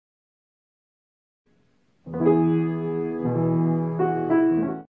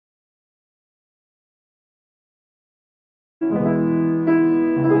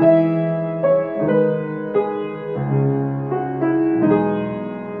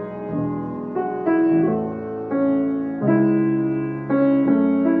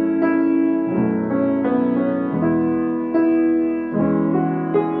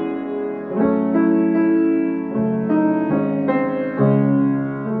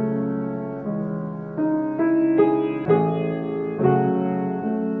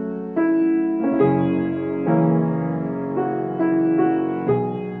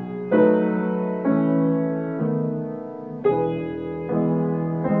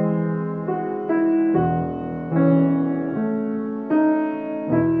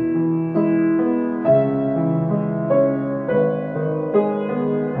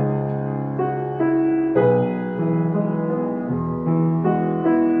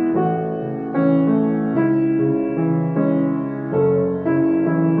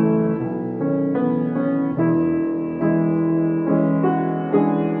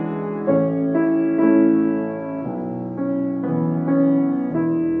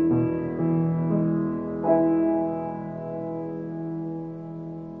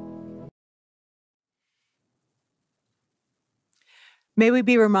May we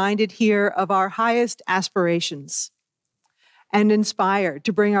be reminded here of our highest aspirations and inspired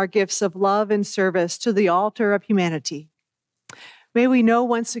to bring our gifts of love and service to the altar of humanity. May we know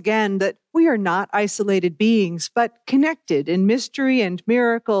once again that we are not isolated beings, but connected in mystery and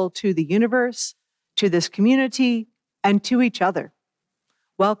miracle to the universe, to this community, and to each other.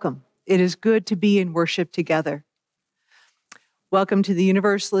 Welcome. It is good to be in worship together. Welcome to the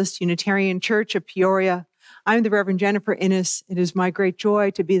Universalist Unitarian Church of Peoria. I'm the Reverend Jennifer Innes. It is my great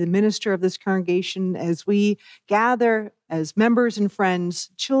joy to be the minister of this congregation as we gather as members and friends,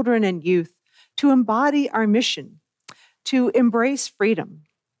 children and youth, to embody our mission, to embrace freedom,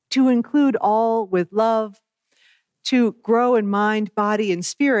 to include all with love, to grow in mind, body, and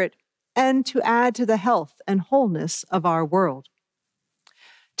spirit, and to add to the health and wholeness of our world.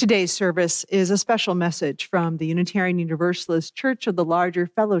 Today's service is a special message from the Unitarian Universalist Church of the Larger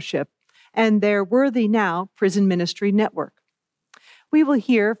Fellowship and their Worthy Now Prison Ministry Network. We will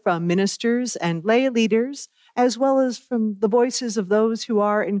hear from ministers and lay leaders, as well as from the voices of those who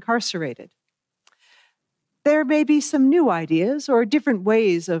are incarcerated. There may be some new ideas or different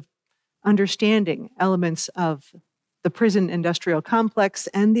ways of understanding elements of the prison industrial complex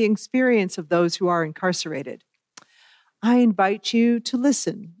and the experience of those who are incarcerated. I invite you to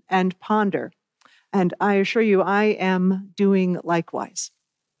listen and ponder, and I assure you I am doing likewise.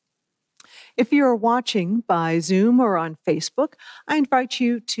 If you are watching by Zoom or on Facebook, I invite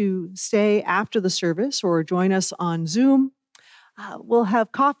you to stay after the service or join us on Zoom. We'll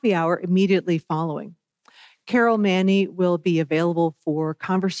have coffee hour immediately following. Carol Manny will be available for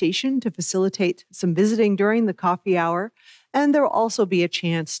conversation to facilitate some visiting during the coffee hour, and there will also be a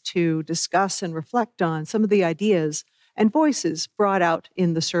chance to discuss and reflect on some of the ideas and voices brought out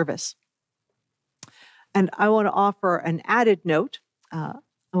in the service. And I want to offer an added note.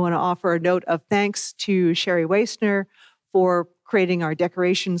 I want to offer a note of thanks to Sherry Waisner for creating our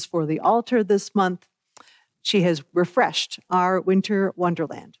decorations for the altar this month. She has refreshed our winter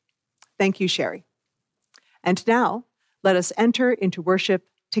wonderland. Thank you, Sherry. And now, let us enter into worship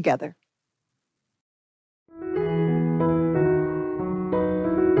together.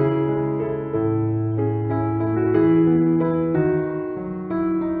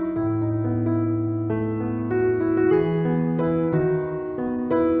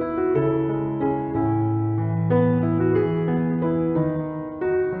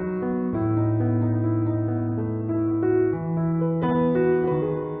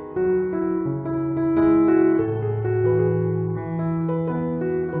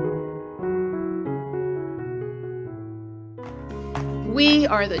 We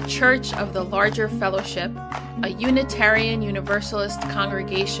are the Church of the Larger Fellowship, a Unitarian Universalist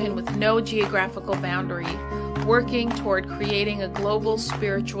congregation with no geographical boundary, working toward creating a global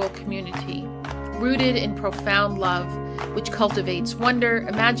spiritual community, rooted in profound love, which cultivates wonder,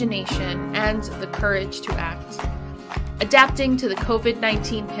 imagination, and the courage to act. Adapting to the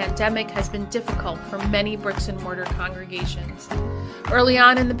COVID-19 pandemic has been difficult for many bricks-and-mortar congregations. Early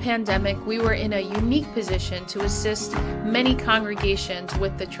on in the pandemic, we were in a unique position to assist many congregations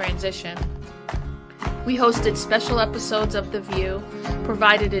with the transition. We hosted special episodes of The View,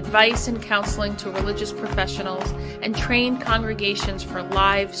 provided advice and counseling to religious professionals, and trained congregations for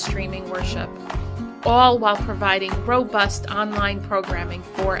live streaming worship, all while providing robust online programming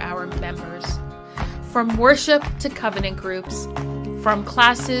for our members. From worship to covenant groups, from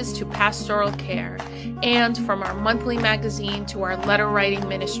classes to pastoral care, and from our monthly magazine to our letter writing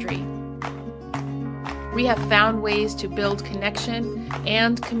ministry. We have found ways to build connection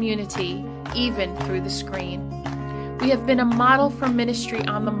and community even through the screen. We have been a model for ministry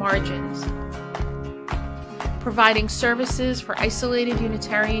on the margins, providing services for isolated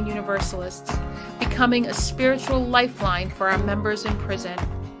Unitarian Universalists, becoming a spiritual lifeline for our members in prison,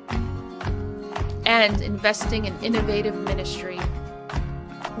 and investing in innovative ministry.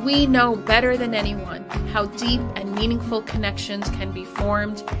 We know better than anyone how deep and meaningful connections can be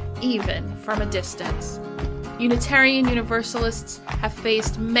formed even from a distance. Unitarian Universalists have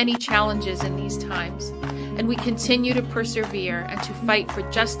faced many challenges in these times, and we continue to persevere and to fight for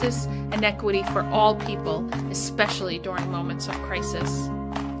justice and equity for all people, especially during moments of crisis.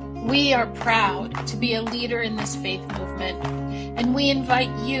 We are proud to be a leader in this faith movement, and we invite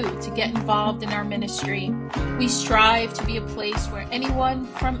you to get involved in our ministry. We strive to be a place where anyone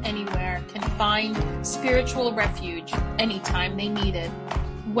from anywhere can find spiritual refuge anytime they need it.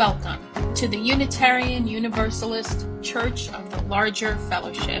 Welcome to the Unitarian Universalist Church of the Larger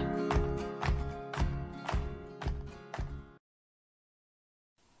Fellowship.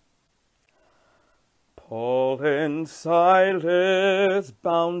 Paul and Silas,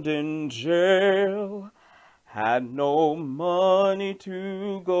 bound in jail, had no money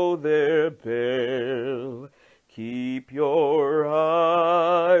to go their bail. Keep your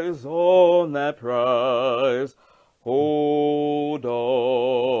eyes on that prize. Hold on.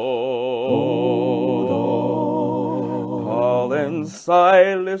 Hold on. Paul and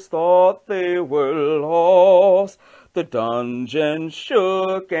Silas thought they were lost. The dungeon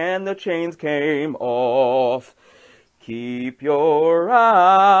shook and the chains came off. Keep your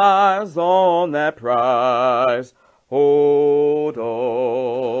eyes on that prize. Hold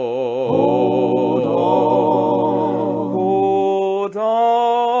on. Hold on. Hold on.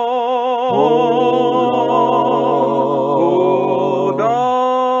 Hold on.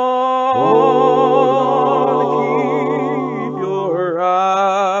 Keep your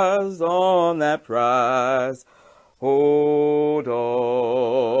eyes on that prize. Hold on.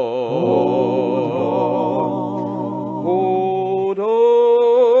 Hold on.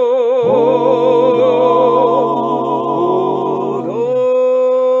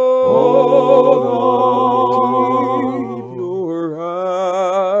 Hold on. Keep your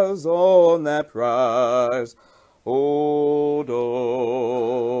eyes on that prize. Hold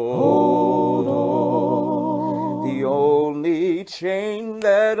on. Hold on. The only chain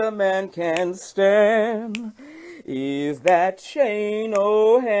that a man can stand is that chain,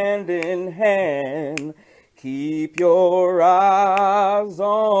 oh, hand in hand. Keep your eyes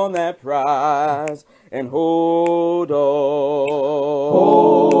on that prize and hold on.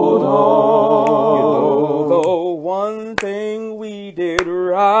 Hold on. You know, the one thing we did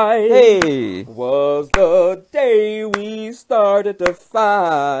right was the day we started to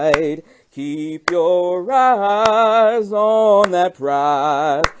fight. Keep your eyes on that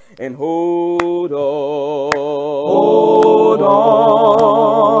prize and hold on. Hold on.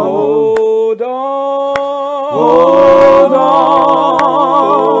 Hold on.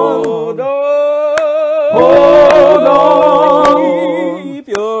 Hold on. Hold on. Keep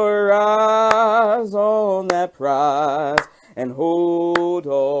your eyes on that prize and hold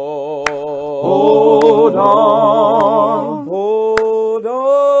on. Hold on. Hold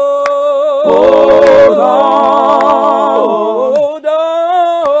on. Hold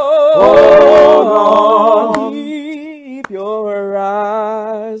on. Hold on. Keep your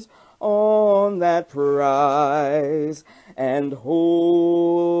eyes on that prize and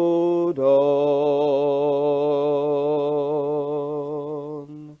hold on.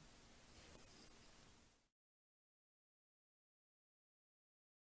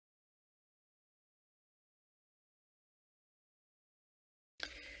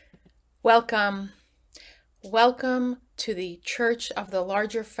 Welcome. Welcome to the Church of the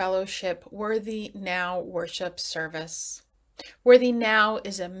Larger Fellowship Worthy Now worship service. Worthy Now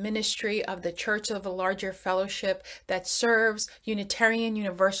is a ministry of the Church of the Larger Fellowship that serves Unitarian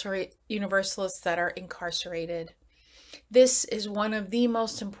Universalists that are incarcerated. This is one of the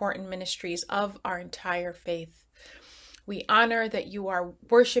most important ministries of our entire faith. We honor that you are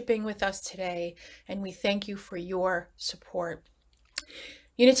worshiping with us today, and we thank you for your support.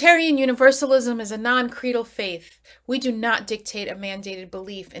 Unitarian Universalism is a non-creedal faith. We do not dictate a mandated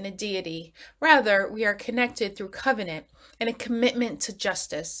belief in a deity. Rather, we are connected through covenant and a commitment to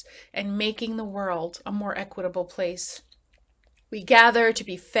justice and making the world a more equitable place. We gather to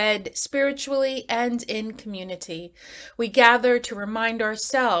be fed spiritually and in community. We gather to remind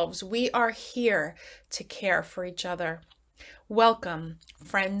ourselves we are here to care for each other. Welcome,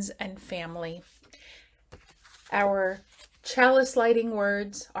 friends and family. Our chalice lighting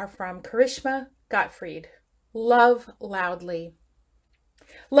words are from Karishma Gottfried. Love loudly.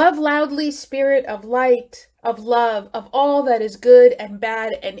 Love loudly, spirit of light, of love, of all that is good and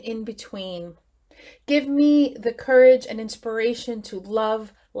bad and in between. Give me the courage and inspiration to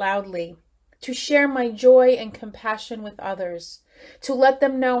love loudly, to share my joy and compassion with others, to let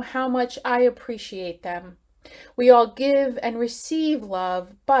them know how much I appreciate them. We all give and receive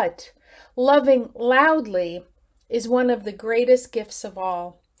love, but loving loudly is one of the greatest gifts of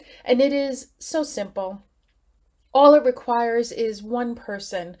all. And it is so simple. All it requires is one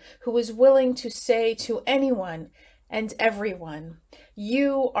person who is willing to say to anyone and everyone,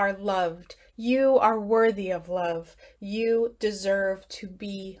 you are loved. You are worthy of love. You deserve to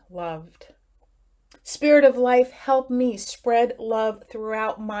be loved. Spirit of Life, help me spread love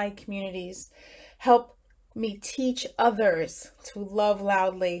throughout my communities. Help me teach others to love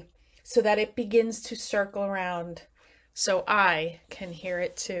loudly so that it begins to circle around so I can hear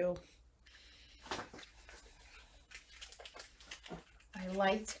it too. I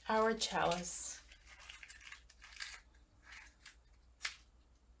light our chalice.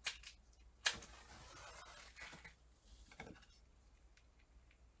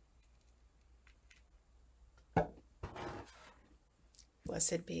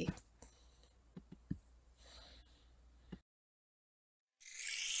 Blessed be.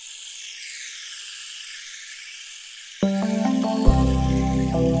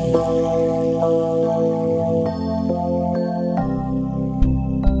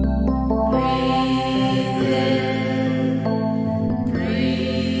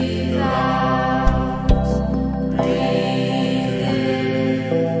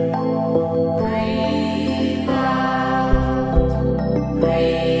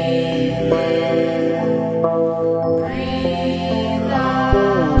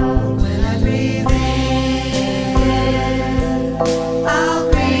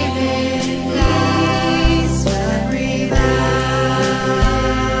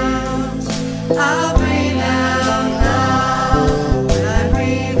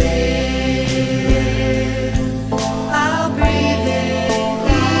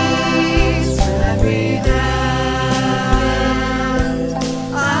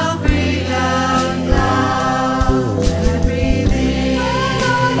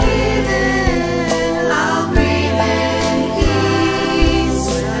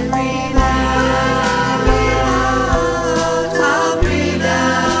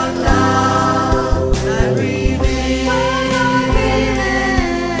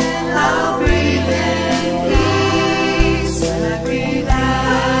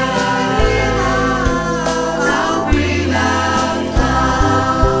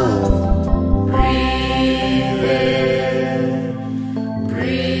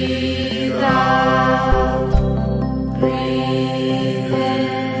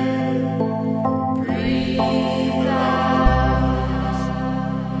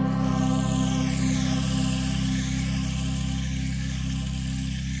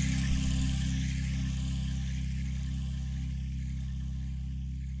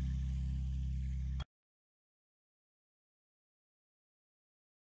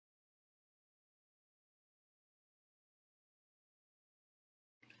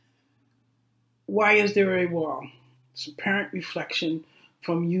 Why is there a wall? It's a parent reflection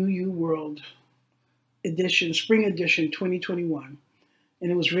from UU World edition, spring edition 2021,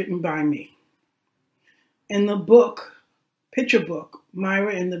 and it was written by me. In the book, picture book,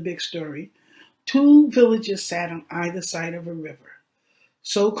 Myra and the Big Story, two villages sat on either side of a river,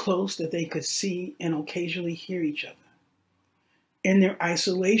 so close that they could see and occasionally hear each other. In their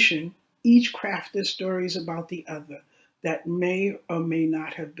isolation, each crafted stories about the other that may or may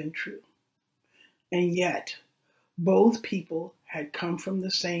not have been true. And yet, both people had come from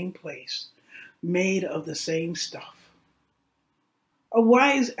the same place, made of the same stuff. A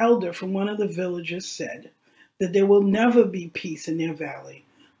wise elder from one of the villages said that there will never be peace in their valley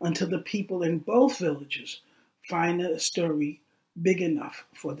until the people in both villages find a story big enough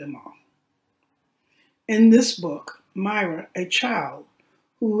for them all. In this book, Myra, a child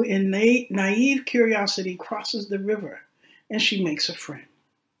who in naive curiosity crosses the river, and she makes a friend.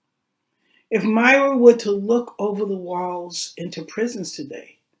 If Myra were to look over the walls into prisons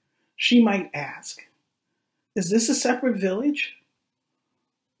today, she might ask, is this a separate village?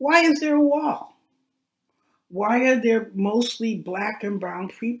 Why is there a wall? Why are there mostly black and brown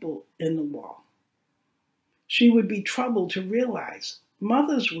people in the wall? She would be troubled to realize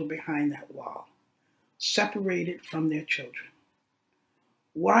mothers were behind that wall, separated from their children.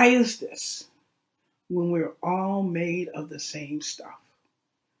 Why is this? when we're all made of the same stuff.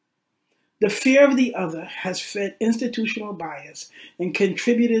 The fear of the other has fed institutional bias and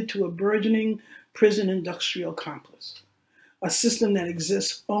contributed to a burgeoning prison industrial complex, a system that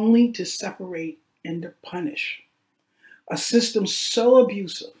exists only to separate and to punish, a system so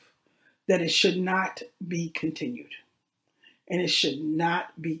abusive that it should not be continued and it should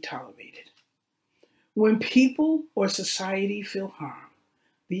not be tolerated. When people or society feel harm,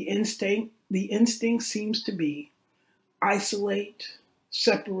 the instinct seems to be isolate,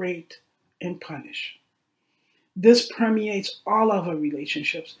 separate, and punish. This permeates all of our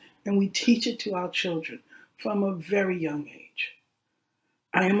relationships, and we teach it to our children from a very young age.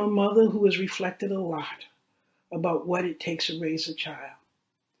 I am a mother who has reflected a lot about what it takes to raise a child.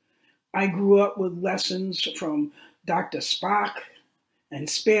 I grew up with lessons from Dr. Spock and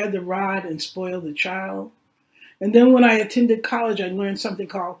spare the rod and spoil the child. And then when I attended college, I learned something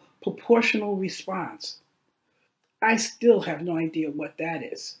called proportional response. I still have no idea what that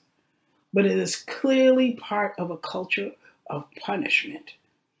is, but it is clearly part of a culture of punishment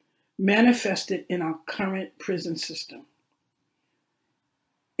manifested in our current prison system.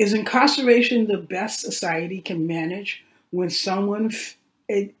 Is incarceration the best society can manage when someone's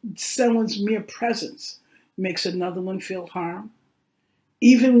mere presence makes another one feel harm,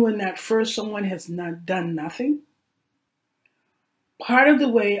 even when that first someone has not done nothing? Part of the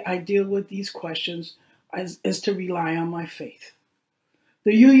way I deal with these questions is to rely on my faith.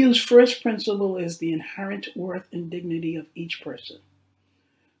 The UU's first principle is the inherent worth and dignity of each person.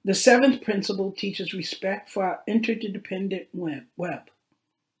 The seventh principle teaches respect for our interdependent web.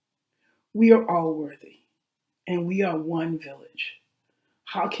 We are all worthy, and we are one village.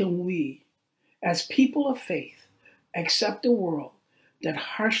 How can we, as people of faith, accept a world that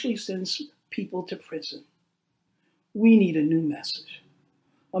harshly sends people to prison? We need a new message,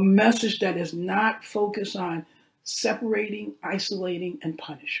 a message that is not focused on separating, isolating, and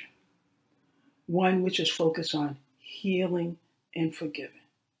punishing, one which is focused on healing and forgiving.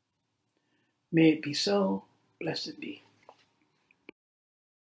 May it be so. Blessed be.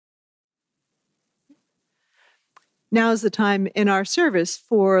 Now is the time in our service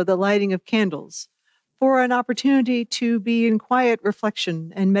for the lighting of candles, for an opportunity to be in quiet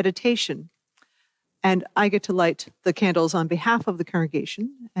reflection and meditation. And I get to light the candles on behalf of the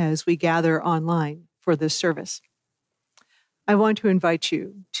congregation as we gather online for this service. I want to invite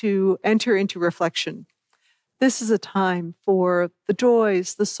you to enter into reflection. This is a time for the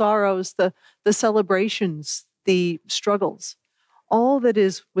joys, the sorrows, the celebrations, the struggles, all that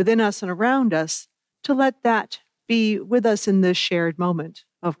is within us and around us, to let that be with us in this shared moment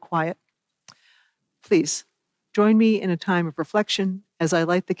of quiet. Please join me in a time of reflection as I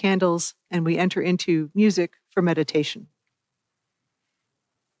light the candles and we enter into music for meditation.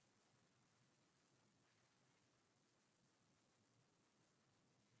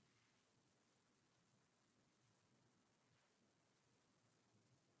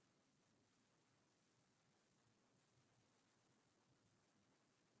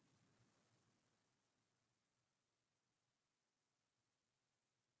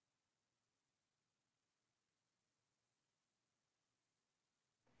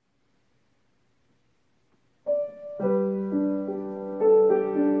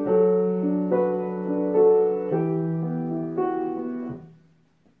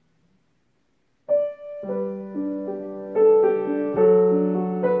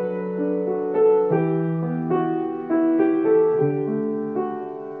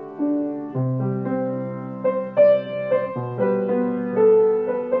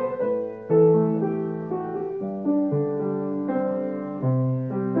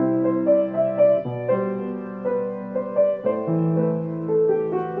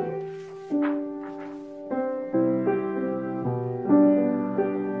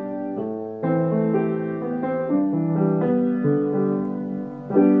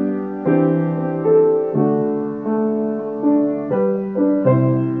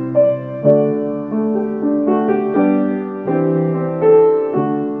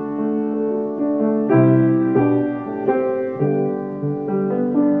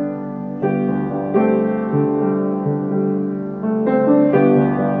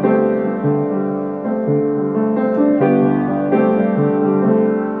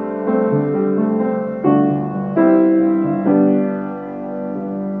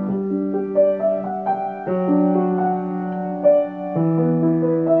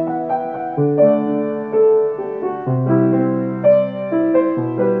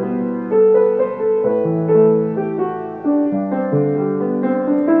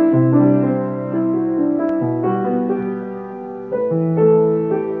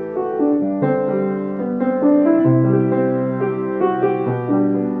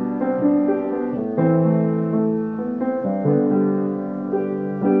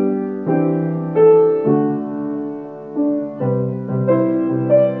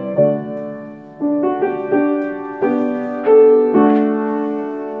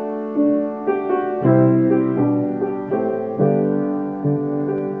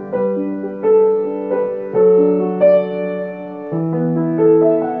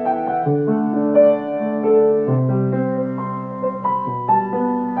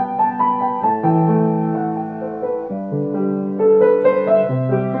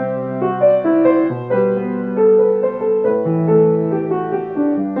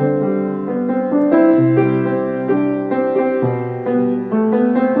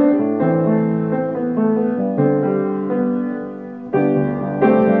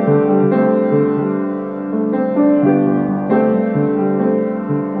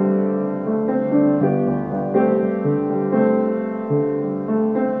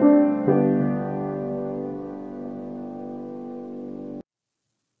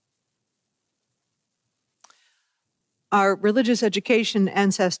 Our religious education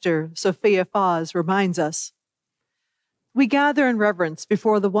ancestor, Sophia Foz, reminds us, we gather in reverence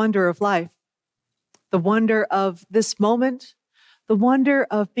before the wonder of life, the wonder of this moment, the wonder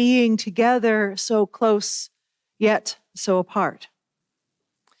of being together so close, yet so apart.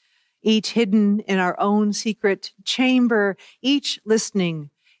 Each hidden in our own secret chamber, each listening,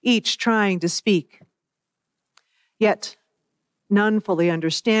 each trying to speak. Yet none fully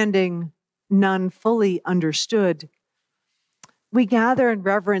understanding, none fully understood. We gather in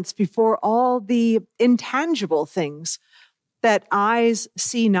reverence before all the intangible things that eyes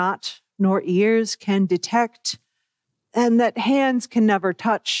see not, nor ears can detect, and that hands can never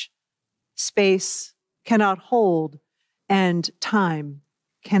touch, space cannot hold, and time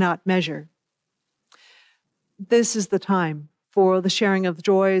cannot measure. This is the time for the sharing of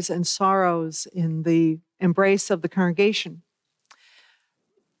joys and sorrows in the embrace of the congregation.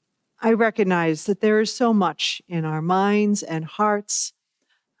 I recognize that there is so much in our minds and hearts,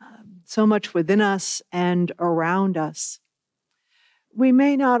 so much within us and around us. We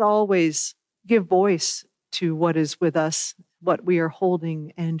may not always give voice to what is with us, what we are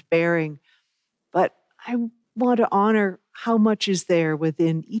holding and bearing, but I want to honor how much is there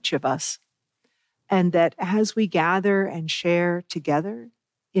within each of us. And that as we gather and share together,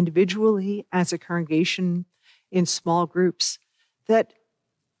 individually, as a congregation, in small groups, that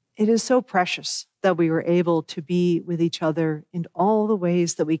it is so precious that we were able to be with each other in all the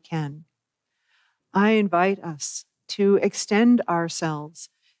ways that we can. I invite us to extend ourselves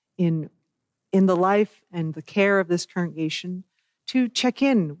in the life and the care of this congregation, to check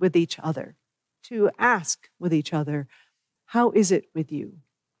in with each other, to ask with each other, how is it with you?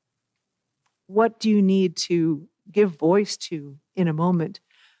 What do you need to give voice to in a moment?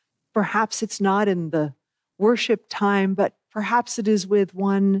 Perhaps it's not in the worship time, but perhaps it is with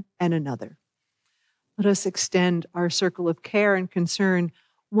one and another. Let us extend our circle of care and concern,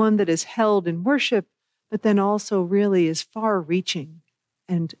 one that is held in worship, but then also really is far-reaching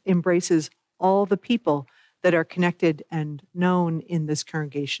and embraces all the people that are connected and known in this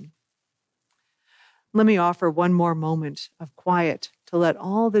congregation. Let me offer one more moment of quiet to let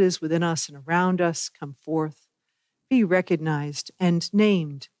all that is within us and around us come forth, be recognized and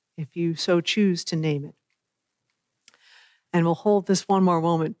named if you so choose to name it. And we'll hold this one more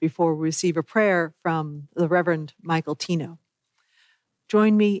moment before we receive a prayer from the Reverend Michael Tino.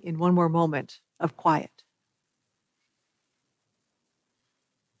 Join me in one more moment of quiet.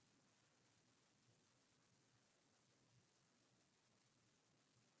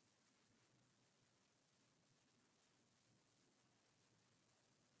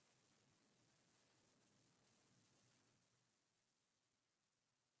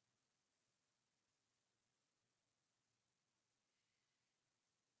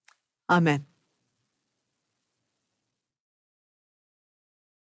 Amen.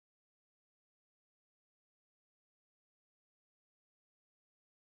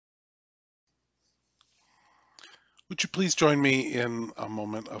 Would you please join me in a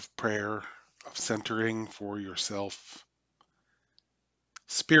moment of prayer, of centering for yourself?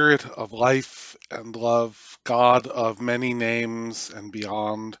 Spirit of life and love, God of many names and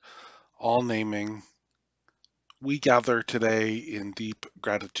beyond all naming, we gather today in deep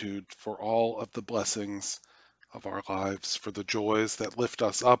gratitude for all of the blessings of our lives, for the joys that lift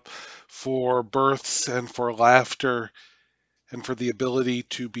us up, for births and for laughter, and for the ability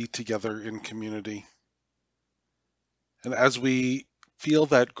to be together in community. And as we feel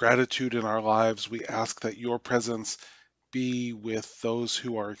that gratitude in our lives, we ask that your presence be with those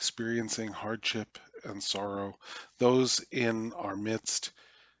who are experiencing hardship and sorrow, those in our midst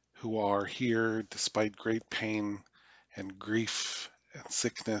who are here despite great pain and grief and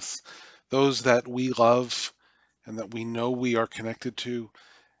sickness, those that we love and that we know we are connected to,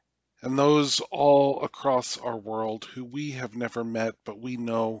 and those all across our world who we have never met, but we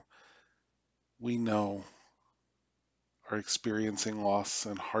know are experiencing loss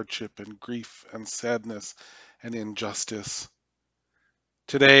and hardship and grief and sadness and injustice.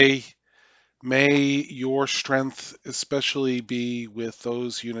 Today, may your strength especially be with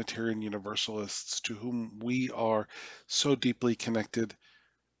those Unitarian Universalists to whom we are so deeply connected,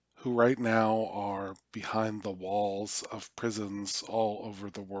 who right now are behind the walls of prisons all over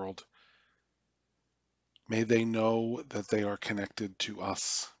the world. May they know that they are connected to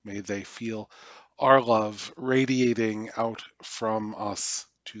us. May they feel our love radiating out from us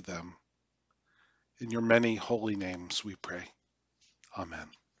to them. In your many holy names we pray. Amen.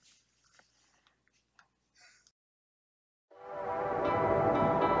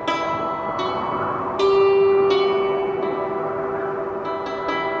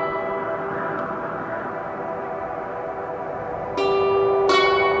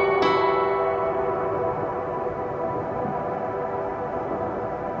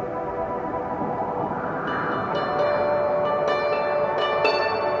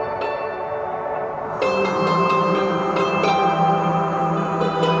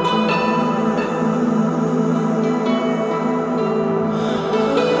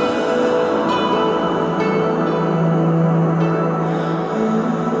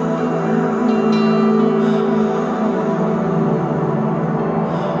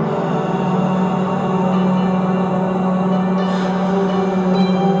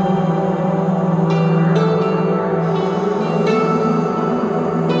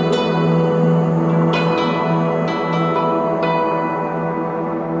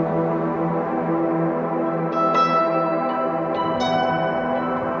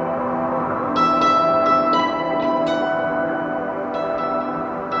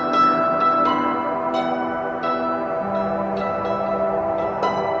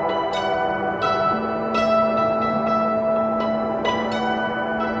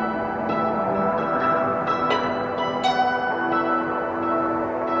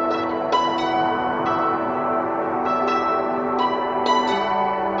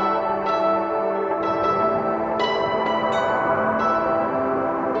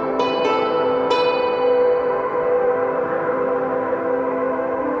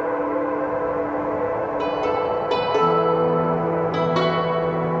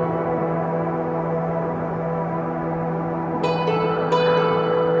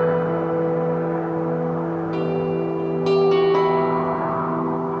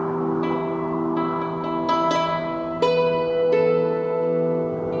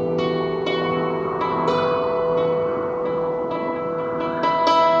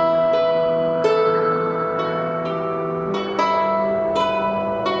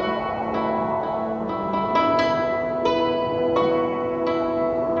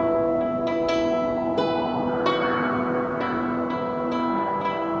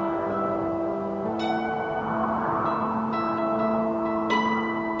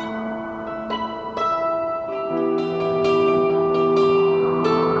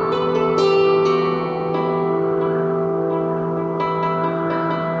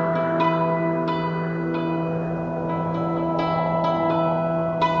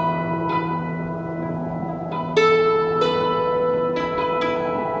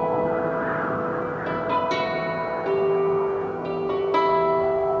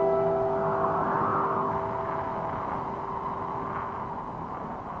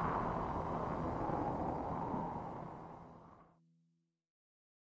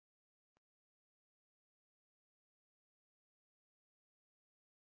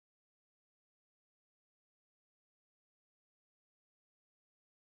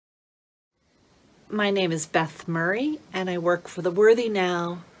 My name is Beth Murray, and I work for the Worthy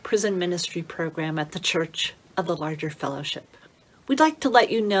Now Prison Ministry Program at the Church of the Larger Fellowship. We'd like to let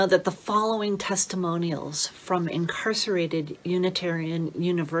you know that the following testimonials from incarcerated Unitarian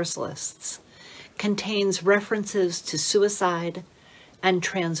Universalists contains references to suicide and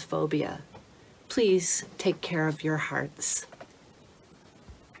transphobia. Please take care of your hearts.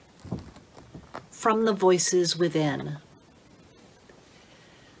 From the Voices Within.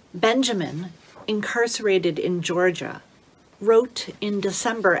 Benjamin, incarcerated in Georgia, wrote in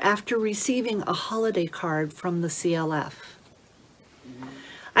December after receiving a holiday card from the CLF.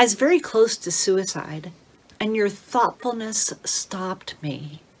 I was very close to suicide, and your thoughtfulness stopped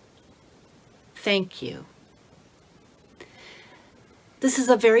me. Thank you. This is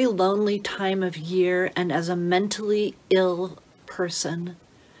a very lonely time of year, and as a mentally ill person,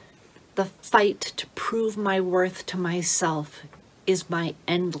 the fight to prove my worth to myself is my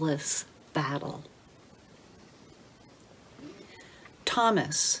endless battle.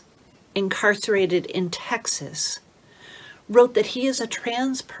 Thomas, incarcerated in Texas, wrote that he is a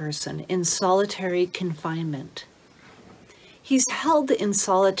trans person in solitary confinement. He's held in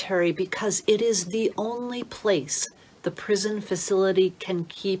solitary because it is the only place the prison facility can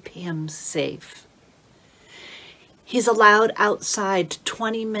keep him safe. He's allowed outside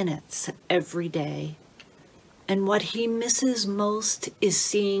 20 minutes every day, and what he misses most is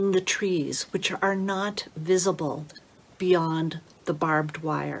seeing the trees, which are not visible beyond the barbed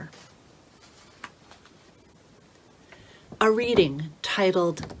wire. A reading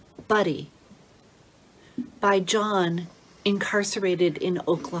titled Buddy by John, incarcerated in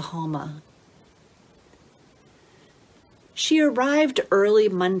Oklahoma. She arrived early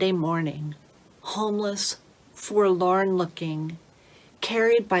Monday morning, homeless, forlorn-looking,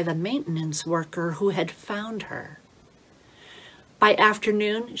 carried by the maintenance worker who had found her. By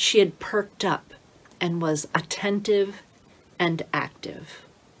afternoon, she had perked up and was attentive and active.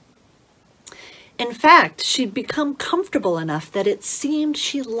 In fact, she'd become comfortable enough that it seemed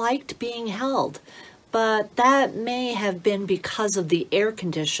she liked being held, but that may have been because of the air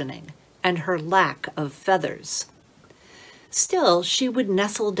conditioning and her lack of feathers. Still, she would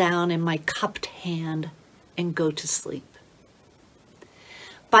nestle down in my cupped hand and go to sleep.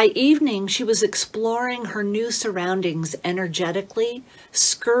 By evening, she was exploring her new surroundings energetically,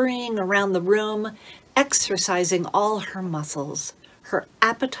 scurrying around the room, exercising all her muscles, her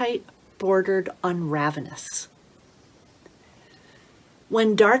appetite bordered on ravenous.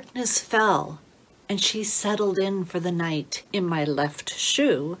 When darkness fell and she settled in for the night in my left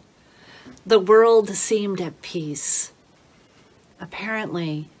shoe, the world seemed at peace.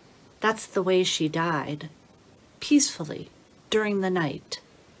 Apparently, that's the way she died, peacefully during the night.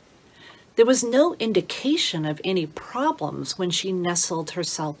 There was no indication of any problems when she nestled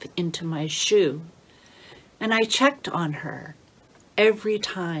herself into my shoe, and I checked on her every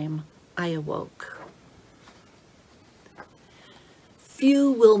time I awoke.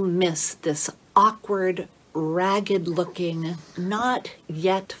 Few will miss this awkward, ragged-looking, not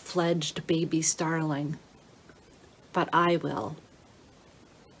yet fledged baby starling, but I will.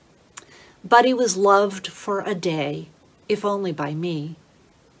 Buddy was loved for a day, if only by me,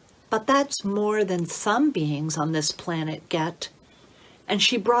 but that's more than some beings on this planet get, and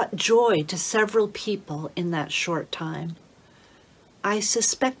she brought joy to several people in that short time. I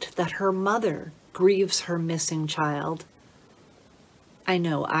suspect that her mother grieves her missing child. I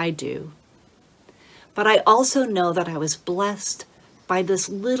know I do. But I also know that I was blessed by this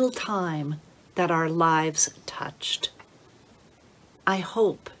little time that our lives touched. I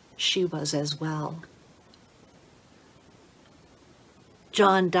hope she was as well.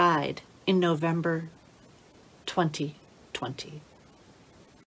 John died in November 2020.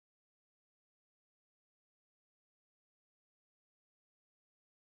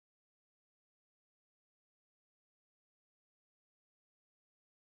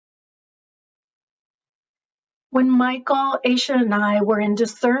 When Michael, Aisha, and I were in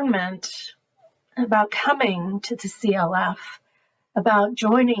discernment about coming to the CLF, about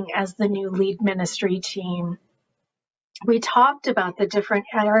joining as the new lead ministry team, we talked about the different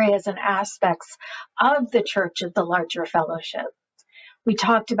areas and aspects of the Church of the Larger Fellowship. We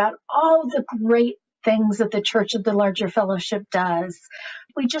talked about all the great things that the Church of the Larger Fellowship does.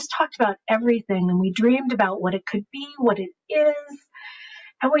 We just talked about everything, and we dreamed about what it could be, what it is.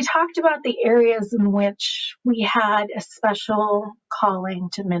 And we talked about the areas in which we had a special calling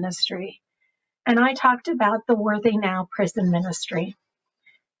to ministry. And I talked about the Worthy Now prison ministry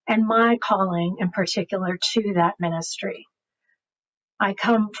and my calling in particular to that ministry. I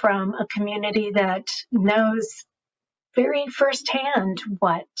come from a community that knows very firsthand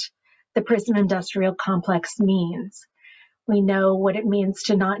what the prison industrial complex means. We know what it means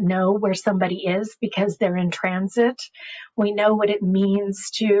to not know where somebody is because they're in transit. We know what it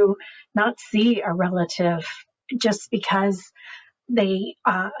means to not see a relative just because they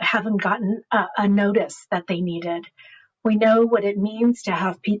haven't gotten a notice that they needed. We know what it means to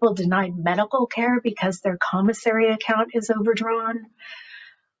have people denied medical care because their commissary account is overdrawn.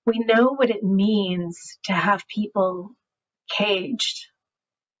 We know what it means to have people caged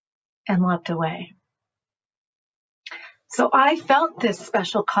and locked away. So I felt this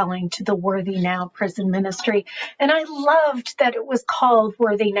special calling to the Worthy Now prison ministry, and I loved that it was called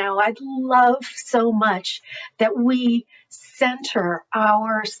Worthy Now. I love so much that we center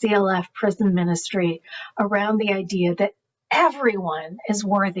our CLF prison ministry around the idea that everyone is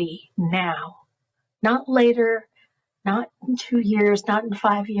worthy now, not later, not in 2 years, not in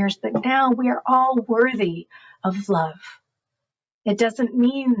 5 years, but now we are all worthy of love. It doesn't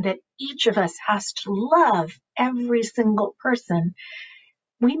mean that each of us has to love every single person.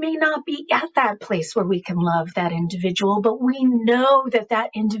 We may not be at that place where we can love that individual, but we know that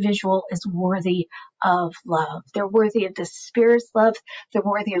that individual is worthy of love. They're worthy of the Spirit's love. They're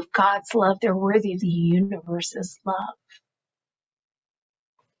worthy of God's love. They're worthy of the universe's love.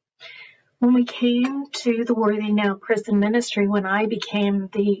 When we came to the Worthy Now prison ministry, when I became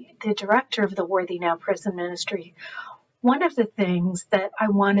the director of the Worthy Now prison ministry, one of the things that I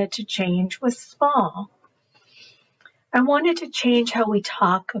wanted to change was small. I wanted to change how we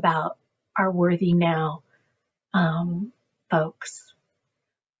talk about our Worthy Now folks.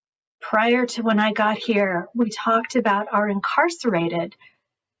 Prior to when I got here, we talked about our incarcerated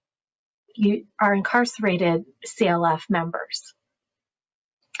CLF members.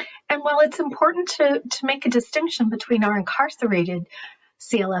 And while it's important to make a distinction between our incarcerated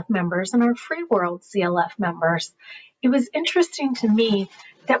CLF members and our free world CLF members, it was interesting to me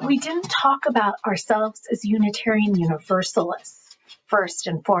that we didn't talk about ourselves as Unitarian Universalists first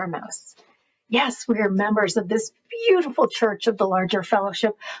and foremost. Yes, we are members of this beautiful church of the larger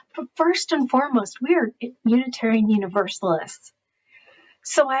fellowship, but first and foremost, we are Unitarian Universalists.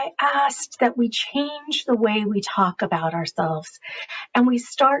 So I asked that we change the way we talk about ourselves and we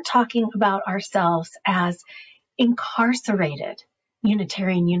start talking about ourselves as incarcerated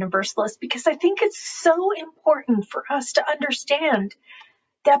Unitarian Universalists, because I think it's so important for us to understand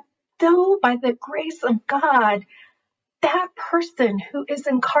that though by the grace of God, that person who is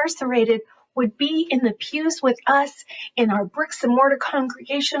incarcerated would be in the pews with us in our bricks and mortar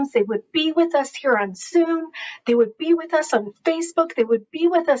congregations. They would be with us here on Zoom. They would be with us on Facebook. They would be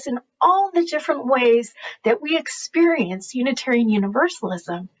with us in all the different ways that we experience Unitarian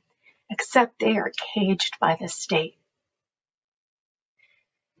Universalism, except they are caged by the state.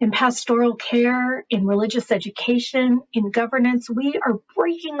 In pastoral care, in religious education, in governance, we are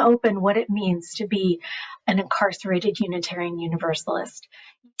breaking open what it means to be an incarcerated Unitarian Universalist.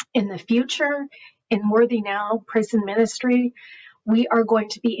 In the future, in Worthy Now prison ministry, we are going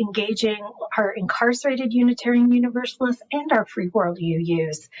to be engaging our incarcerated Unitarian Universalists and our free world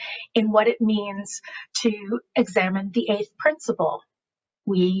UUs in what it means to examine the eighth principle.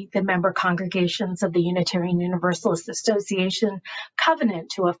 We, the member congregations of the Unitarian Universalist Association,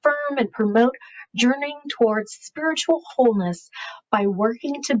 covenant to affirm and promote journeying towards spiritual wholeness by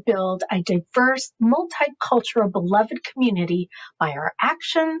working to build a diverse, multicultural, beloved community by our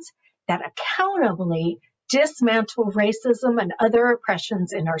actions that accountably dismantle racism and other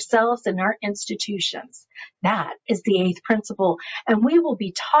oppressions in ourselves and our institutions. That is the eighth principle, and we will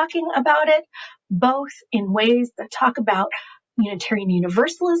be talking about it both in ways that talk about Unitarian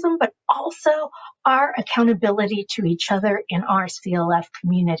Universalism, but also our accountability to each other in our CLF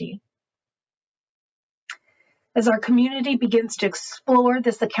community. As our community begins to explore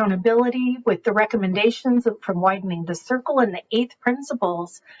this accountability with the recommendations from Widening the Circle and the eighth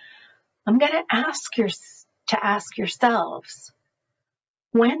principles, I'm going to ask yourselves,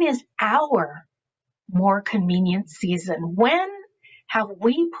 when is our more convenient season? When have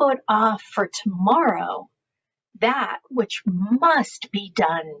we put off for tomorrow that which must be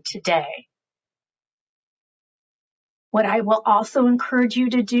done today? What I will also encourage you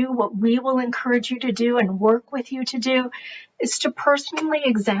to do, what we will encourage you to do and work with you to do, is to personally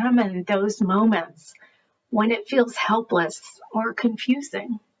examine those moments when it feels helpless or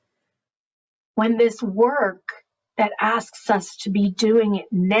confusing. When this work that asks us to be doing it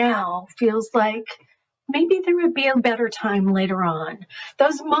now feels like maybe there would be a better time later on.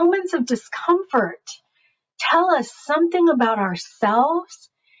 Those moments of discomfort tell us something about ourselves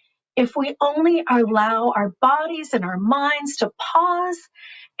if we only allow our bodies and our minds to pause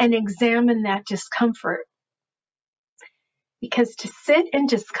and examine that discomfort. Because to sit in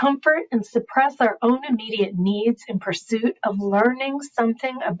discomfort and suppress our own immediate needs in pursuit of learning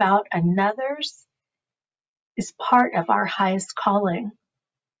something about another's is part of our highest calling.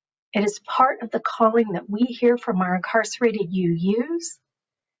 It is part of the calling that we hear from our incarcerated UUs,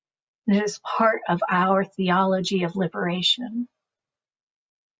 and it is part of our theology of liberation.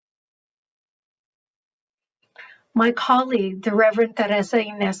 My colleague, the Reverend Teresa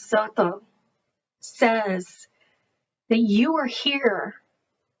Inés Soto, says that you are here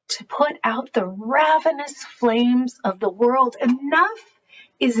to put out the ravenous flames of the world. Enough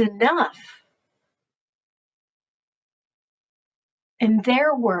is enough. In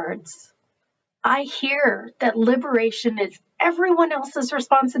their words, I hear that liberation is everyone else's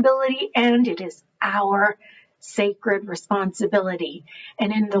responsibility and it is our sacred responsibility.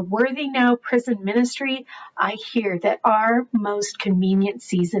 And in the Worthy Now prison ministry, I hear that our most convenient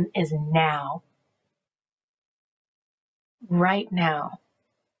season is now. Right now.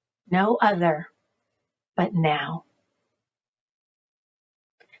 No other, but now.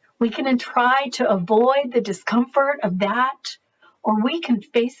 We can try to avoid the discomfort of that, or we can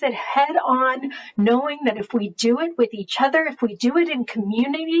face it head on, knowing that if we do it with each other, if we do it in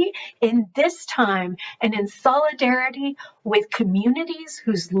community, in this time, and in solidarity with communities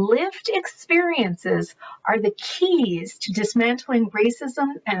whose lived experiences are the keys to dismantling racism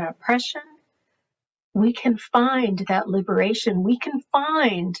and oppression, we can find that liberation. We can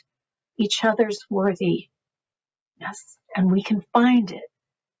find each other's worthiness, and we can find it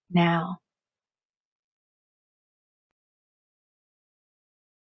now.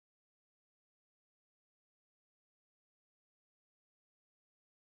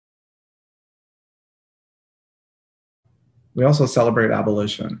 We also celebrate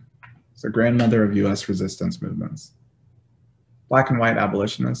abolition. It's the grandmother of U.S. resistance movements. Black and white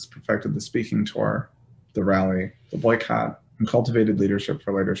abolitionists perfected the speaking tour, the rally, the boycott, and cultivated leadership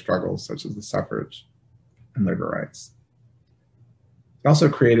for later struggles such as the suffrage and labor rights. It also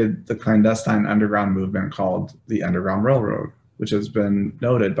created the clandestine underground movement called the Underground Railroad, which has been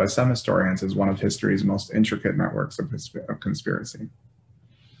noted by some historians as one of history's most intricate networks of conspiracy.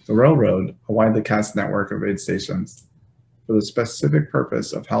 The railroad, a widely cast network of aid stations, for the specific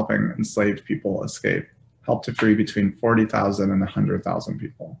purpose of helping enslaved people escape, helped to free between 40,000 and 100,000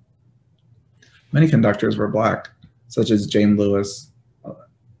 people. Many conductors were Black, such as Jane Lewis,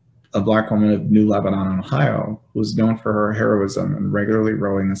 a Black woman of New Lebanon, Ohio, who was known for her heroism in regularly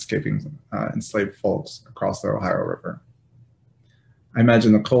rowing escaping enslaved folks across the Ohio River. I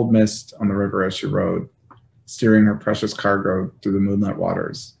imagine the cold mist on the river as she rowed, steering her precious cargo through the moonlit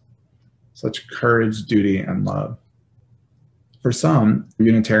waters. Such courage, duty, and love. For some,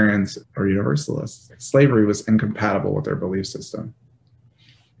 Unitarians or Universalists, slavery was incompatible with their belief system.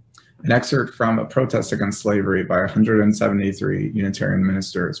 An excerpt from a protest against slavery by 173 Unitarian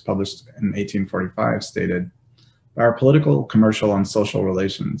ministers published in 1845 stated, "By our political, commercial, and social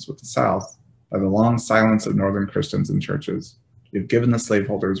relations with the South, by the long silence of Northern Christians and churches, we have given the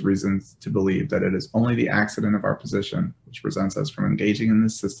slaveholders reasons to believe that it is only the accident of our position which prevents us from engaging in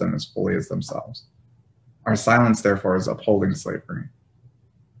this system as fully as themselves. Our silence, therefore, is upholding slavery.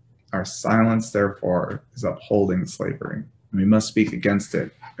 Our silence, therefore, is upholding slavery. And we must speak against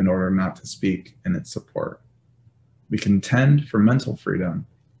it in order not to speak in its support. We contend for mental freedom.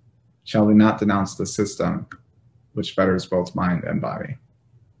 Shall we not denounce the system which fetters both mind and body?"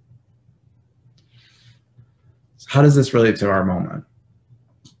 So how does this relate to our moment?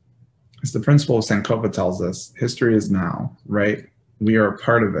 As the principle of Sankofa tells us, history is now, right? We are a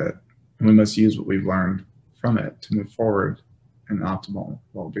part of it, and we must use what we've learned from it to move forward in optimal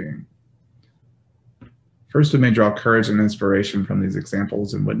well-being. First, we may draw courage and inspiration from these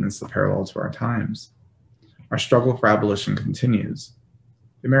examples and witness the parallel to our times. Our struggle for abolition continues.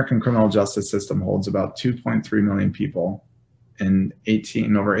 The American criminal justice system holds about 2.3 million people in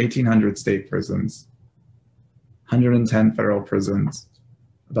over 1,800 state prisons, 110 federal prisons,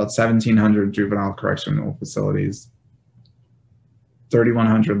 about 1,700 juvenile correctional facilities,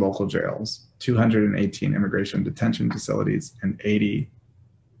 3,100 local jails, 218 immigration detention facilities, and 80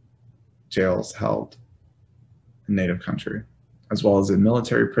 jails held in native country, as well as in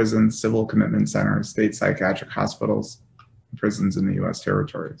military prisons, civil commitment centers, state psychiatric hospitals, and prisons in the US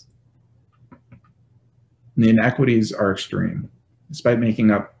territories. And the inequities are extreme. Despite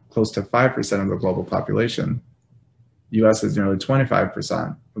making up close to 5% of the global population, the US is nearly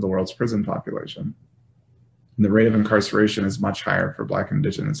 25% of the world's prison population. And the rate of incarceration is much higher for Black,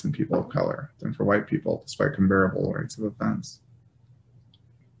 Indigenous, and people of color than for white people, despite comparable rates of offense.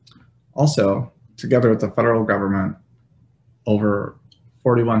 Also, together with the federal government, over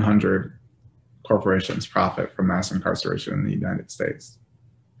 4,100 corporations profit from mass incarceration in the United States.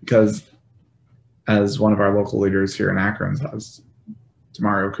 Because as one of our local leaders here in Akron,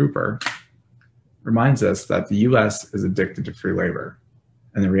 Demario Cooper, reminds us that the US is addicted to free labor.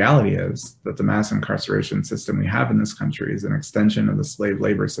 And the reality is that the mass incarceration system we have in this country is an extension of the slave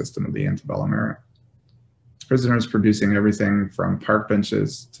labor system of the antebellum era. Prisoners producing everything from park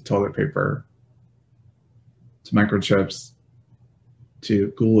benches to toilet paper, to microchips,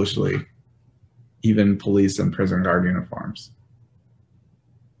 to ghoulishly, even police and prison guard uniforms.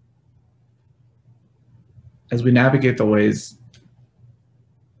 As we navigate the ways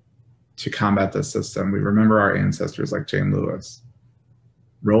to combat this system, we remember our ancestors like Jane Lewis,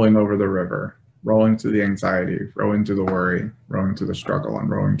 rowing over the river, rowing through the anxiety, rowing through the worry, rowing through the struggle, and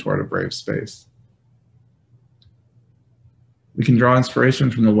rowing toward a brave space. We can draw inspiration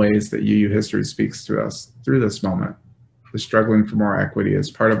from the ways that UU history speaks to us through this moment. The struggling for more equity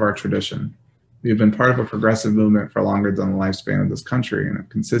is part of our tradition. We have been part of a progressive movement for longer than the lifespan of this country and have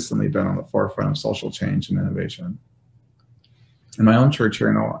consistently been on the forefront of social change and innovation. In my own church here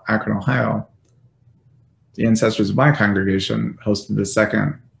in Akron, Ohio, the ancestors of my congregation hosted the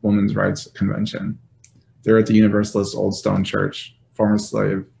second Women's Rights Convention. They were at the Universalist Old Stone Church. Former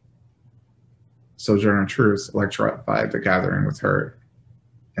slave Sojourner Truth electrified the gathering with her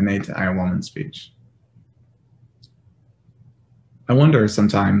innate I Am Woman speech. I wonder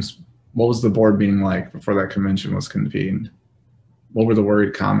sometimes, what was the board meeting like before that convention was convened? What were the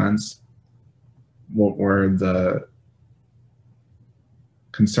worried comments? What were the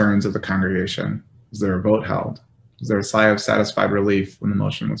concerns of the congregation? Was there a vote held? Was there a sigh of satisfied relief when the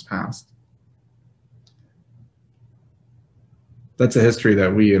motion was passed? That's a history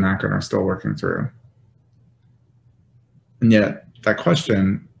that we in Akron are still working through. And yet, that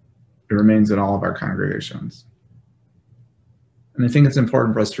question, it remains in all of our congregations. And I think it's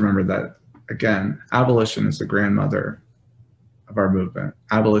important for us to remember that, again, abolition is the grandmother of our movement.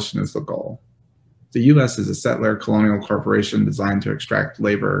 Abolition is the goal. The US is a settler colonial corporation designed to extract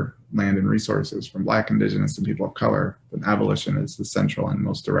labor, land, and resources from Black, Indigenous, and people of color, but abolition is the central and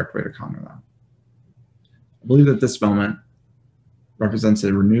most direct way to counter that. I believe that this moment represents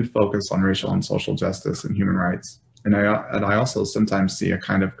a renewed focus on racial and social justice and human rights. And I also sometimes see a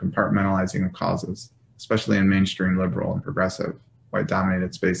kind of compartmentalizing of causes, especially in mainstream liberal and progressive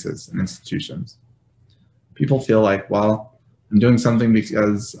white-dominated spaces and institutions. People feel like, well, I'm doing something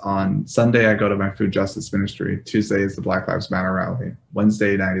because on Sunday I go to my food justice ministry, Tuesday is the Black Lives Matter rally,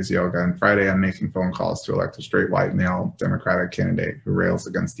 Wednesday night is yoga, and Friday I'm making phone calls to elect a straight white male Democratic candidate who rails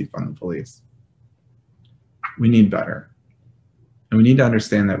against defund the police. We need better. And we need to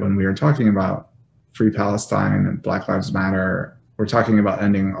understand that when we are talking about Free Palestine and Black Lives Matter, we're talking about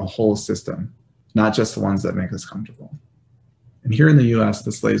ending a whole system, not just the ones that make us comfortable. And here in the US,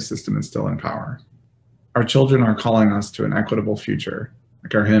 the slave system is still in power. Our children are calling us to an equitable future,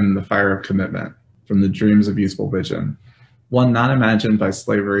 like our hymn, The Fire of Commitment, from the dreams of youthful vision. One not imagined by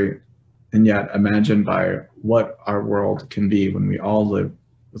slavery, and yet imagined by what our world can be when we all live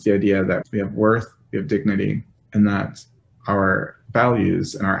with the idea that we have worth, we have dignity, and that our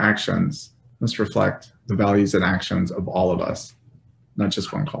values and our actions must reflect the values and actions of all of us, not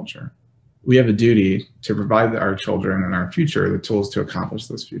just one culture. We have a duty to provide our children and our future the tools to accomplish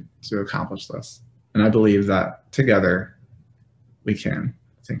this. And I believe that together we can.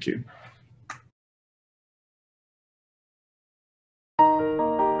 Thank you.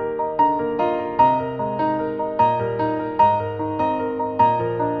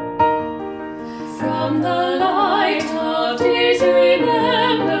 From the light of days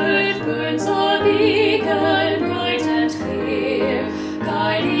remembered burns a beacon bright and clear,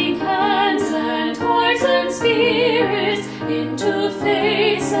 guiding hands and hearts and spirits into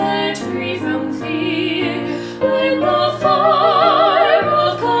faith set free from fear. When the fire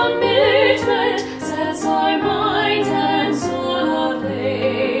of commitment sets our mind and soul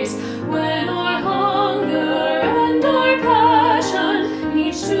ablaze, when our hunger and our passion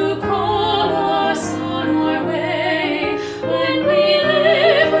reach to call us on our way, when we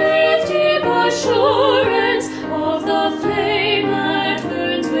live with deep assurance of the flame that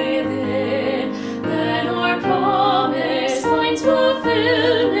burns within, then our promise finds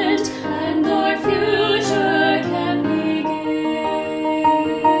fulfillment and our future can begin.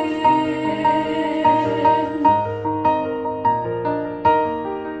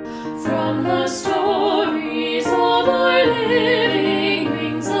 From the stories of our living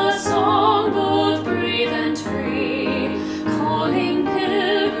rings a song both brave and free, calling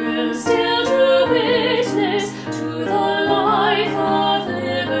pilgrims still to witness to the life of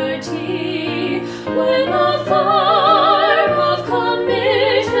liberty. When the fire of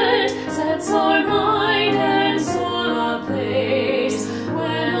commitment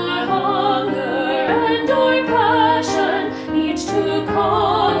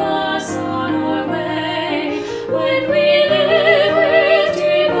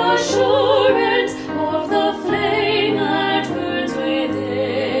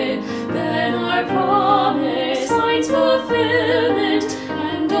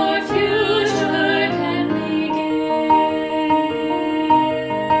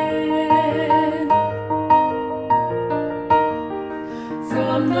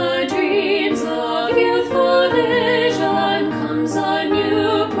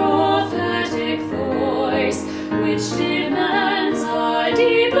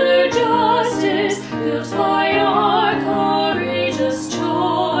built by our courageous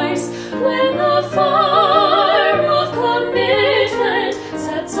choice. When the fire of commitment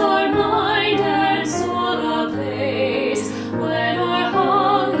sets our mind and soul ablaze, when our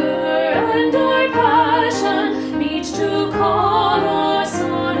hunger and our passion meet to call us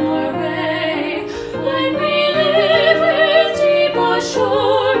on our way, when we live with deep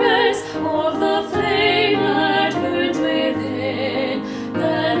assurance of the flame that burns within,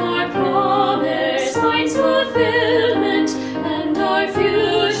 then our promise finds fulfillment and our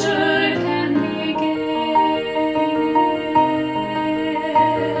future can begin.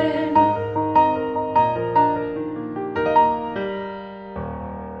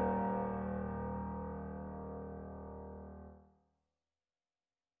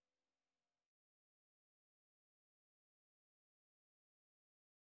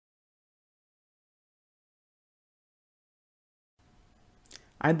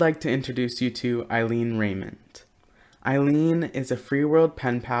 I'd like to introduce you to Eileen Raymond. Eileen is a Free World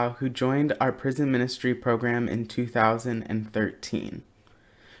pen pal who joined our prison ministry program in 2013.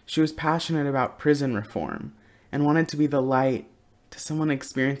 She was passionate about prison reform and wanted to be the light to someone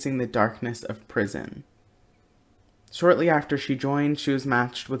experiencing the darkness of prison. Shortly after she joined, she was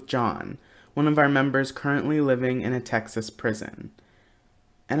matched with John, one of our members currently living in a Texas prison.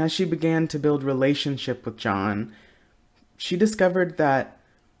 And as she began to build relationship with John, she discovered that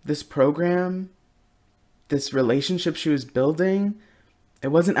this program, this relationship she was building, it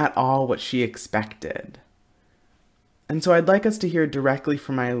wasn't at all what she expected. And so I'd like us to hear directly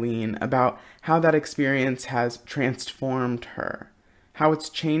from Eileen about how that experience has transformed her, how it's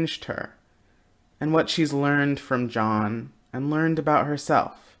changed her, and what she's learned from John and learned about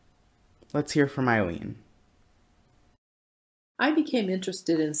herself. Let's hear from Eileen. I became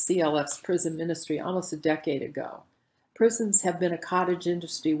interested in CLF's prison ministry almost a decade ago. Prisons have been a cottage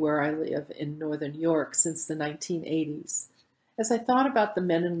industry where I live in northern New York since the 1980s. As I thought about the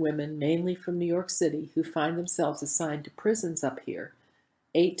men and women, mainly from New York City, who find themselves assigned to prisons up here,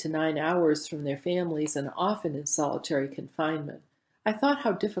 8 to 9 hours from their families and often in solitary confinement, I thought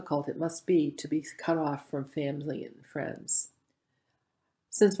how difficult it must be to be cut off from family and friends.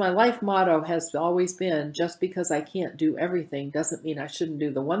 Since my life motto has always been, just because I can't do everything doesn't mean I shouldn't do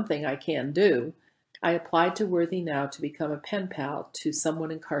the one thing I can do, I applied to Worthy Now to become a pen pal to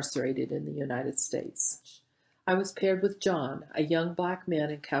someone incarcerated in the United States. I was paired with John, a young black man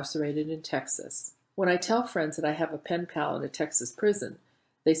incarcerated in Texas. When I tell friends that I have a pen pal in a Texas prison,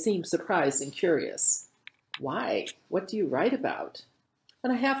 they seem surprised and curious. Why? What do you write about?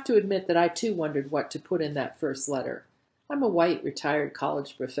 And I have to admit that I too wondered what to put in that first letter. I'm a white retired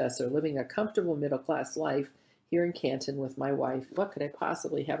college professor living a comfortable middle-class life here in Canton with my wife. What could I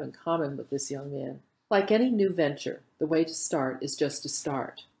possibly have in common with this young man? Like any new venture, the way to start is just to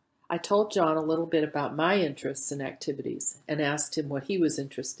start. I told John a little bit about my interests and activities and asked him what he was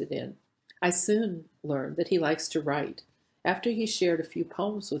interested in. I soon learned that he likes to write. After he shared a few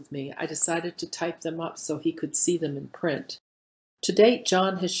poems with me, I decided to type them up so he could see them in print. To date,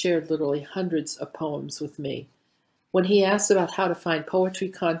 John has shared literally hundreds of poems with me. When he asked about how to find poetry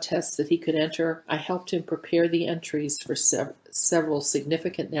contests that he could enter, I helped him prepare the entries for several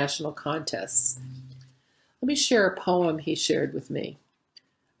significant national contests. Let me share a poem he shared with me.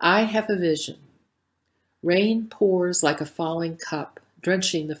 I have a vision. Rain pours like a falling cup,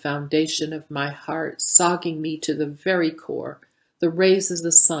 drenching the foundation of my heart, sogging me to the very core. The rays of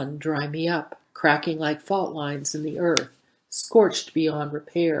the sun dry me up, cracking like fault lines in the earth. Scorched beyond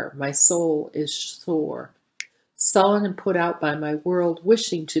repair, my soul is sore. Sullen and put out by my world,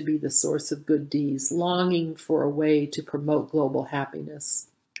 wishing to be the source of good deeds, longing for a way to promote global happiness.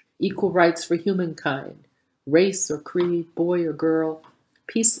 Equal rights for humankind, race or creed, boy or girl,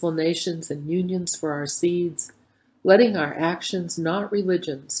 peaceful nations and unions for our seeds, letting our actions, not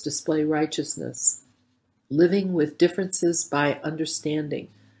religions, display righteousness, living with differences by understanding,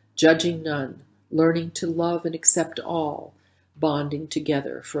 judging none, learning to love and accept all, bonding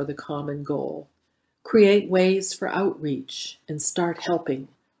together for the common goal. Create ways for outreach and start helping,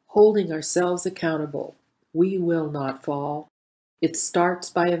 holding ourselves accountable. We will not fall. It starts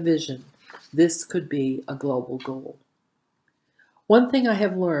by a vision. This could be a global goal. One thing I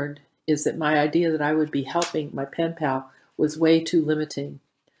have learned is that my idea that I would be helping my pen pal was way too limiting.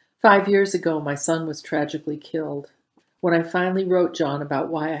 5 years ago, my son was tragically killed. When I finally wrote John about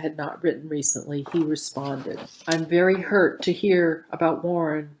why I had not written recently, he responded, I'm very hurt to hear about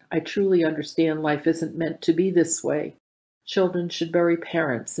Warren. I truly understand life isn't meant to be this way. Children should bury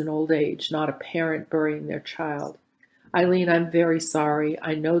parents in old age, not a parent burying their child. Eileen, I'm very sorry.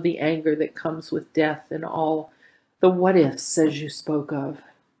 I know the anger that comes with death and all the what-ifs, as you spoke of.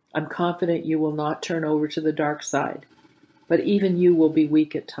 I'm confident you will not turn over to the dark side. But even you will be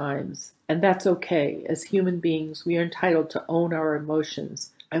weak at times, and that's okay. As human beings, we are entitled to own our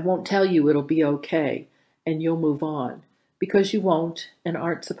emotions. I won't tell you it'll be okay, and you'll move on, because you won't and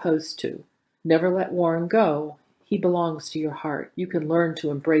aren't supposed to. Never let Warren go. He belongs to your heart. You can learn to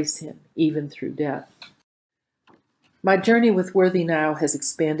embrace him, even through death. My journey with Worthy Now has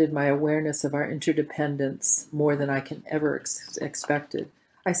expanded my awareness of our interdependence more than I can ever expected.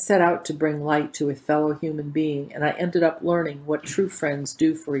 I set out to bring light to a fellow human being, and I ended up learning what true friends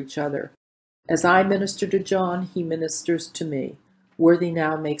do for each other. As I minister to John, he ministers to me. Worthy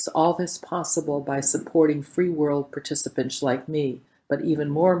Now makes all this possible by supporting free world participants like me, but even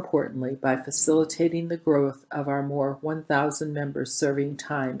more importantly, by facilitating the growth of our more 1,000 members serving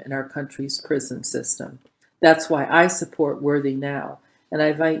time in our country's prison system. That's why I support Worthy Now, and I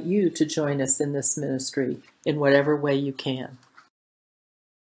invite you to join us in this ministry in whatever way you can.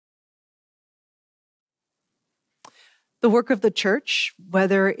 The work of the church,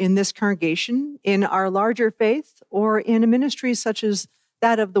 whether in this congregation, in our larger faith, or in a ministry such as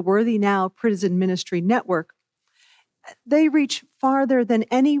that of the Worthy Now Prison Ministry Network, they reach farther than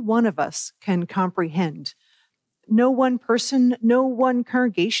any one of us can comprehend. No one person, no one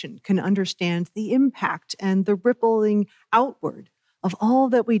congregation can understand the impact and the rippling outward of all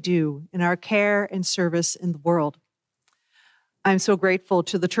that we do in our care and service in the world. I'm so grateful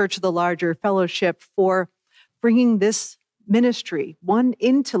to the Church of the Larger Fellowship for bringing this ministry, one,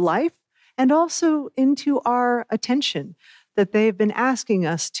 into life and also into our attention, that they've been asking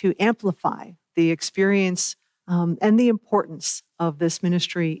us to amplify the experience and the importance of this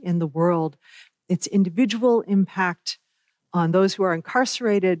ministry in the world, its individual impact on those who are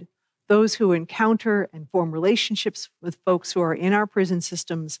incarcerated, those who encounter and form relationships with folks who are in our prison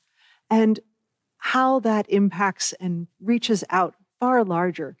systems, and how that impacts and reaches out far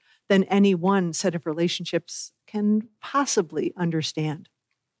larger than any one set of relationships can possibly understand.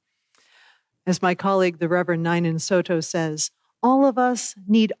 As my colleague, the Reverend Nainan Soto says, all of us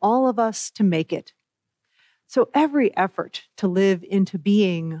need all of us to make it. So every effort to live into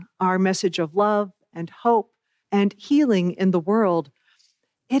being our message of love and hope and healing in the world,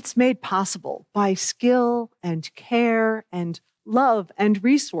 it's made possible by skill and care and love and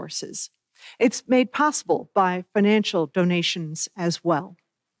resources. It's made possible by financial donations as well.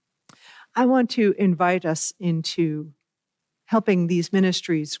 I want to invite us into helping these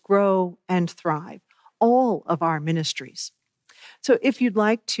ministries grow and thrive, all of our ministries. So if you'd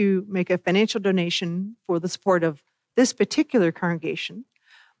like to make a financial donation for the support of this particular congregation,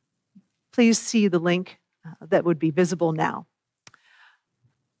 please see the link that would be visible now.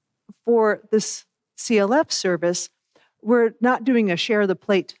 For this CLF service, we're not doing a share the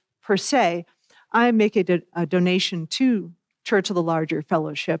plate per se. I make a donation to Church of the Larger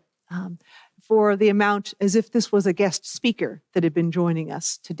Fellowship for the amount as if this was a guest speaker that had been joining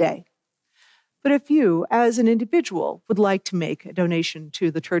us today. But if you, as an individual, would like to make a donation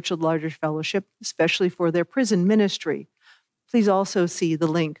to the Church of the Larger Fellowship, especially for their prison ministry, please also see the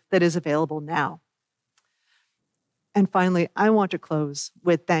link that is available now. And finally, I want to close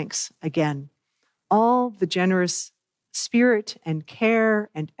with thanks again. All the generous spirit and care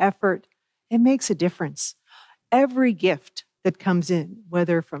and effort, it makes a difference. Every gift that comes in,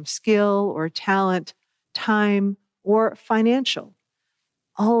 whether from skill or talent, time or financial,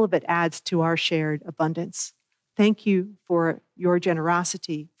 all of it adds to our shared abundance. Thank you for your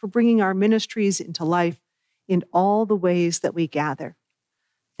generosity, for bringing our ministries into life in all the ways that we gather.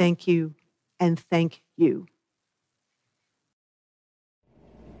 Thank you, and thank you.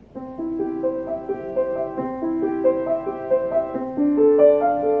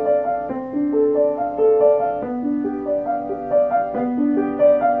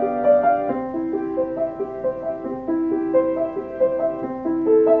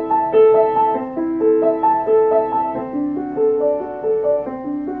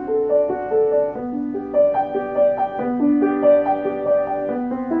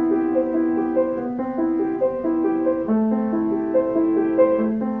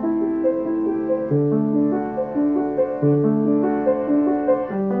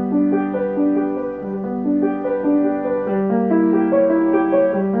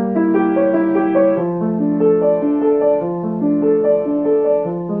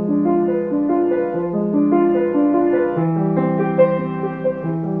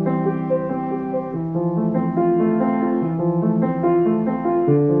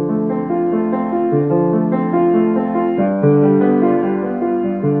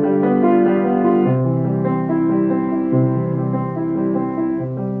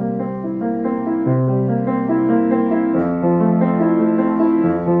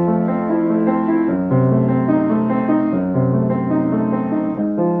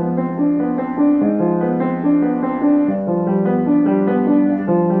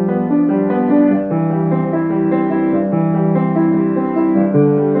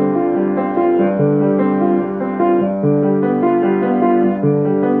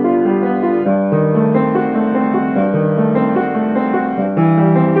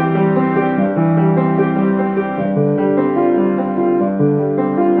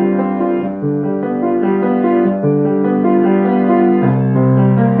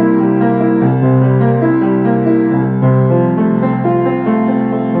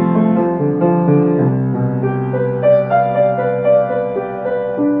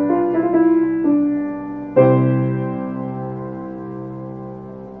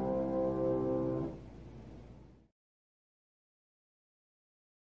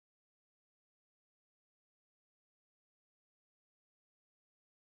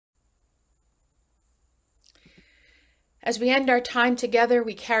 As we end our time together,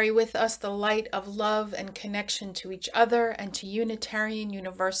 we carry with us the light of love and connection to each other and to Unitarian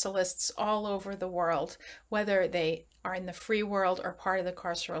Universalists all over the world, whether they are in the free world or part of the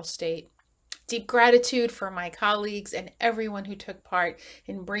carceral state. Deep gratitude for my colleagues and everyone who took part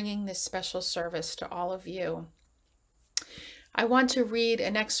in bringing this special service to all of you. I want to read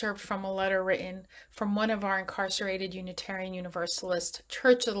an excerpt from a letter written from one of our incarcerated Unitarian Universalist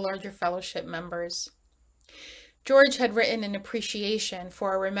Church of the Larger Fellowship members. George had written an appreciation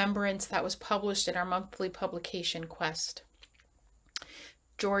for a remembrance that was published in our monthly publication, Quest.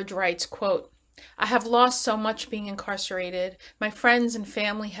 George writes, quote, "I have lost so much being incarcerated. My friends and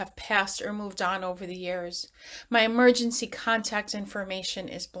family have passed or moved on over the years. My emergency contact information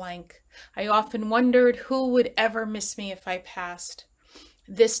is blank. I often wondered who would ever miss me if I passed.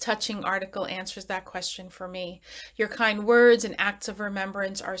 This touching article answers that question for me. Your kind words and acts of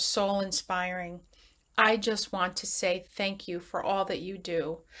remembrance are soul-inspiring. I just want to say thank you for all that you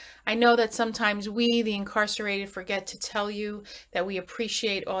do. I know that sometimes we, the incarcerated, forget to tell you that we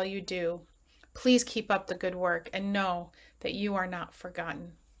appreciate all you do. Please keep up the good work and know that you are not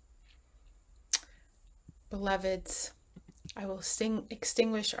forgotten." Beloveds, I will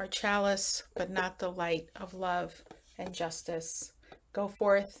extinguish our chalice, but not the light of love and justice. Go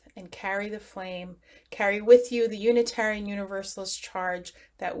forth and carry the flame. Carry with you the Unitarian Universalist charge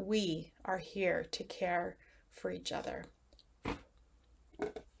that we are here to care for each other.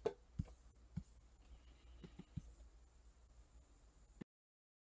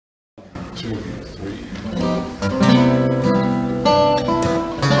 2, 3.